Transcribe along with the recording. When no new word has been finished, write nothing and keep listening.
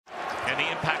and the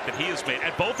impact that he has made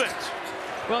at both ends.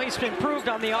 Well, he's been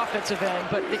proved on the offensive end,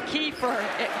 but the key for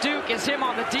Duke is him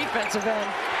on the defensive end.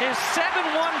 His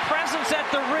 7-1 presence at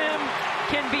the rim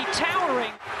can be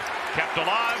towering. Kept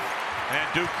alive, and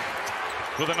Duke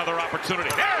with another opportunity.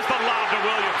 There's the lob to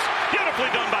Williams. Beautifully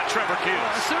done by Trevor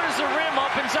Keels. As soon as the rim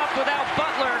opens up without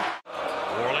Butler.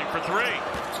 Worley for three.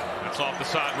 That's off the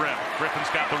side rim.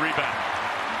 Griffin's got the rebound.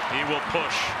 He will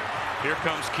push. Here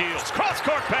comes Keels.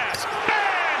 Cross-court pass.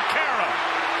 Banchero.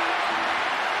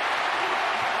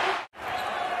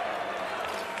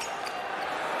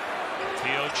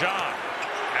 Theo John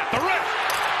at the rim.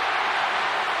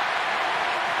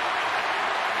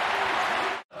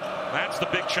 That's the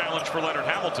big challenge for Leonard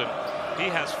Hamilton. He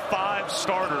has 5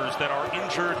 starters that are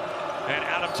injured and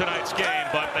out of tonight's game,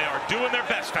 but they are doing their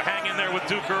best to hang in there with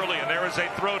Duke early, and there is a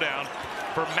throwdown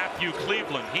for Matthew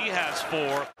Cleveland. He has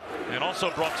 4, and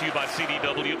also brought to you by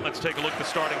CDW. Let's take a look at the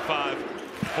starting 5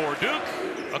 for Duke.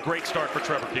 A great start for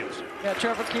Trevor Keels. Yeah,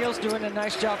 Trevor Keels doing a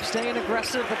nice job staying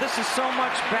aggressive, but this is so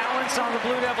much balance on the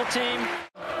Blue Devil team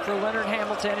for Leonard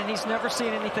Hamilton, and he's never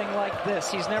seen anything like this.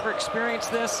 He's never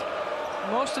experienced this.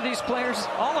 Most of these players,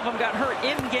 all of them got hurt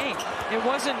in game. It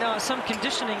wasn't some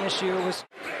conditioning issue. It was.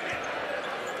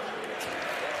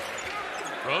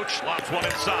 Roach lobs one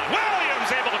inside.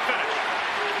 Williams able to finish.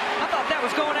 I thought that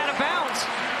was going out of bounds.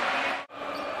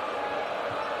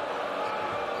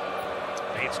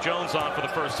 Bates Jones on for the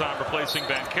first time, replacing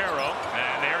Banchero.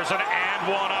 And there's an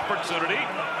and-one opportunity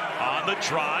on the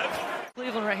drive.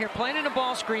 Cleveland right here playing in a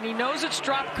ball screen. He knows it's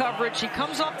drop coverage. He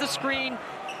comes off the screen.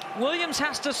 Williams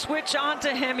has to switch onto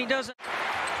him. He doesn't.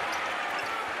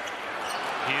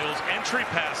 Keels entry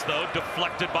pass, though,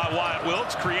 deflected by Wyatt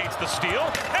Wilkes, creates the steal,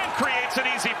 and creates an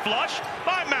easy flush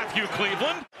by Matthew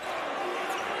Cleveland.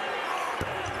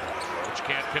 Roach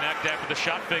can't connect after the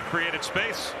shot fake created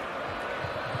space.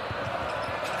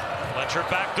 Fletcher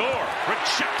backdoor,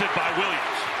 rejected by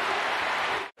Williams.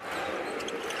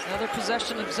 Another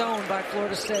possession of zone by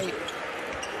Florida State.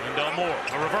 Wendell Moore,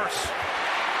 the reverse.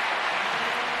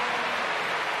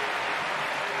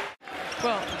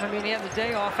 Well, I mean, he had the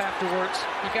day off afterwards.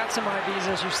 He got some IVs,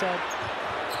 as you said.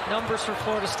 Numbers for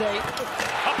Florida State.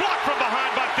 A block from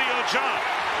behind by Theo John.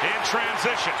 In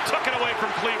transition, took it away from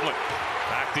Cleveland.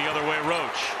 Back the other way,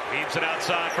 Roach. Leaves it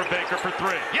outside for Baker for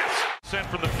 3. Yes! Sent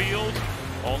from the field,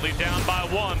 only down by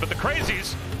 1, but the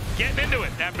Crazies getting into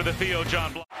it after the Theo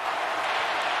John block.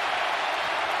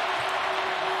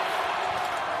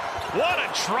 What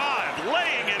a drive,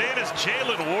 laying it in is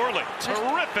Jalen Worley.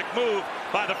 Terrific move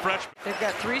by the freshman. They've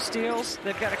got 3 steals.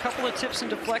 They've got a couple of tips and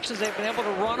deflections. They've been able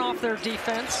to run off their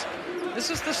defense. This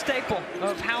is the staple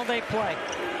of how they play.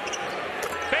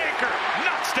 Baker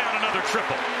knocks down another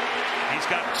triple. He's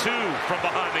got 2 from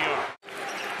behind the arc.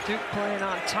 Duke playing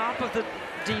on top of the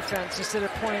defense instead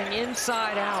of playing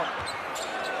inside out.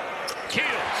 Keels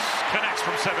connects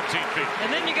from 17 feet.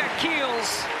 And then you got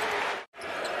Keels.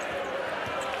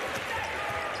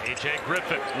 A.J.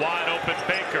 Griffin, wide open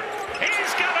Baker.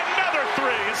 He's got another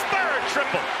 3, his 3rd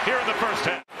triple here in the first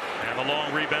half. And the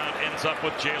long rebound ends up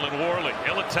with Jalen Worley.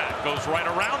 Ill attack goes right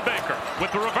around Baker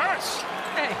with the reverse.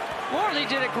 Hey, Worley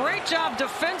did a great job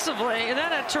defensively, and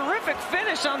then a terrific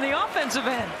finish on the offensive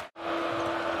end.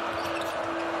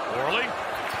 Worley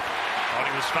thought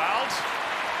he was fouled.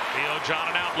 Theo John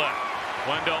an outlet.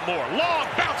 Wendell Moore, long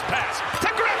bounce pass to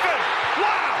Griffin.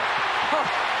 Wow! Oh.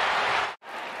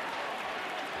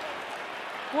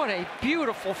 What a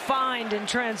beautiful find in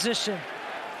transition.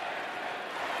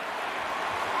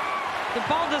 The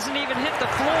ball doesn't even hit the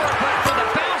floor, but for the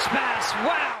bounce pass,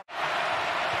 wow.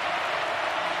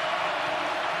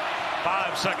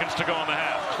 5 seconds to go in the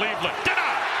half. Cleveland,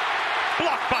 denied.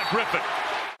 Blocked by Griffin.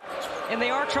 And they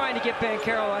are trying to get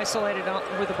Banchero isolated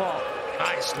with the ball.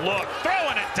 Nice look.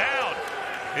 Throwing it down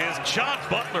is John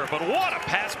Butler, but what a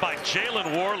pass by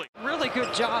Jalen Worley. Really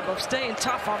good job of staying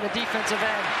tough on the defensive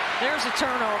end. There's a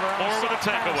turnover. Moore with a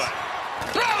takeaway.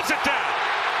 Throws it down.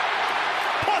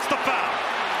 Plus the foul.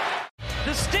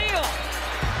 The steal.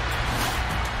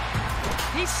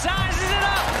 He sizes it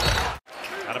up.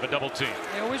 Out of a double team.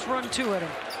 They always run 2 at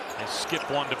him. They skip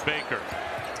 1 to Baker.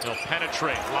 He'll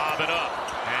penetrate, lob it up,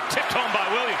 and tipped home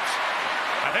by Williams.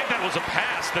 I think that was a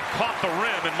pass that caught the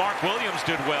rim, and Mark Williams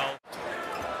did well.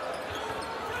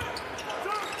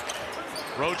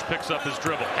 Roach picks up his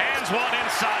dribble. Hands one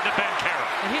inside to Banchero.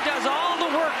 And he does all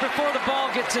the work before the ball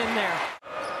gets in there.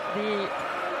 The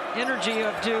energy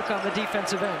of Duke on the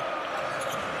defensive end.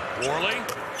 Worley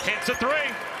hits a 3.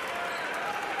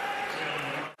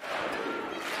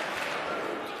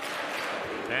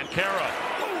 Banchero.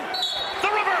 The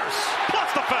reverse,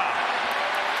 plus the foul.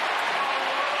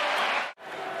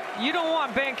 You don't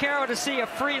want Banchero to see a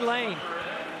free lane.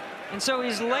 And so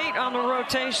he's late on the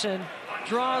rotation,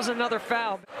 draws another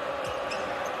foul.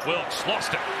 Wilkes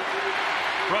lost it.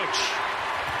 Roach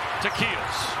to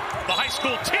Keels. The high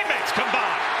school teammates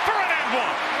combine for an and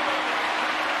one.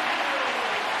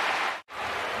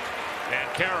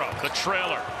 Banchero, the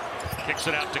trailer, kicks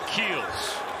it out to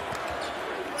Keels.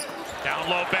 Down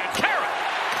low, Banchero.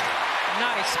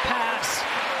 Nice pass.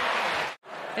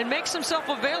 And makes himself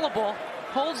available,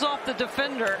 holds off the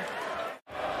defender.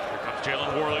 Here comes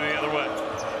Jalen Worley the other way.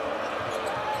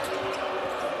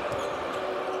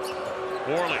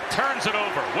 Worley turns it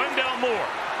over. Wendell Moore.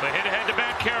 The hit ahead to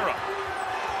Banchero.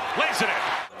 Lays it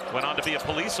in. Went on to be a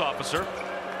police officer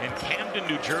in Camden,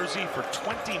 New Jersey for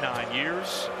 29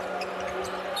 years.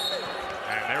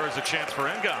 And there is a chance for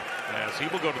Engum as he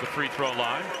will go to the free throw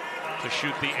line to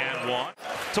shoot the and one.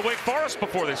 To Wake Forest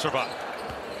before they survive.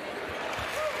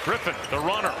 Griffin, the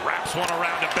runner, wraps one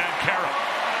around to Banchero.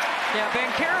 Yeah,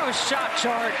 Banchero's shot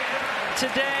chart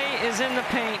today is in the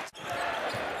paint.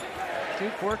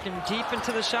 Duke working deep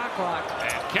into the shot clock.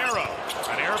 Banchero,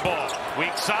 an air ball,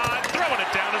 weak side, throwing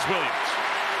it down as Williams.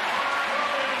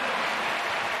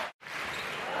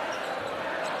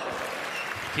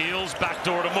 Keels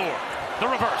backdoor to Moore. The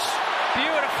reverse.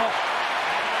 Beautiful.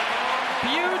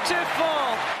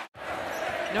 Beautiful.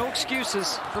 No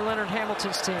excuses for Leonard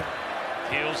Hamilton's team.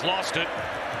 Keels lost it.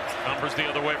 Numbers the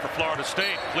other way for Florida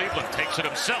State. Cleveland takes it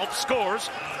himself, scores,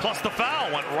 plus the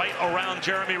foul went right around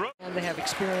Jeremy Roach. And they have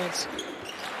experience.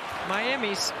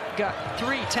 Miami's got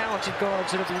 3 talented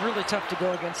guards that'll be really tough to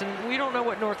go against. And we don't know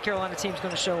what North Carolina team's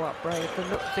going to show up, right? If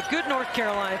the good North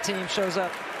Carolina team shows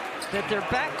up, that their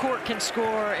backcourt can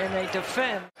score and they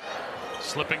defend.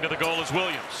 Slipping to the goal is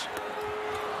Williams.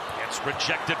 Gets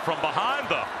rejected from behind,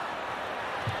 though.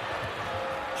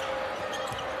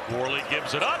 Worley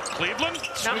gives it up. Cleveland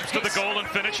swoops to the goal and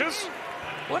finishes.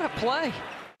 What a play.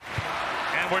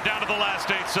 And we're down to the last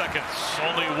 8 seconds.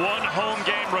 Only one home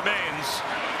game remains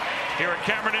here at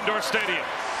Cameron Indoor Stadium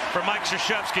for Mike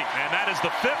Krzyzewski. And that is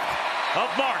the 5th of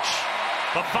March,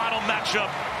 the final matchup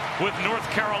with North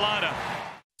Carolina.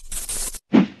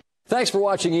 Thanks for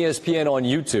watching ESPN on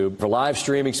YouTube. For live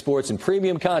streaming sports and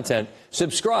premium content,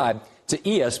 subscribe to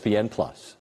ESPN+.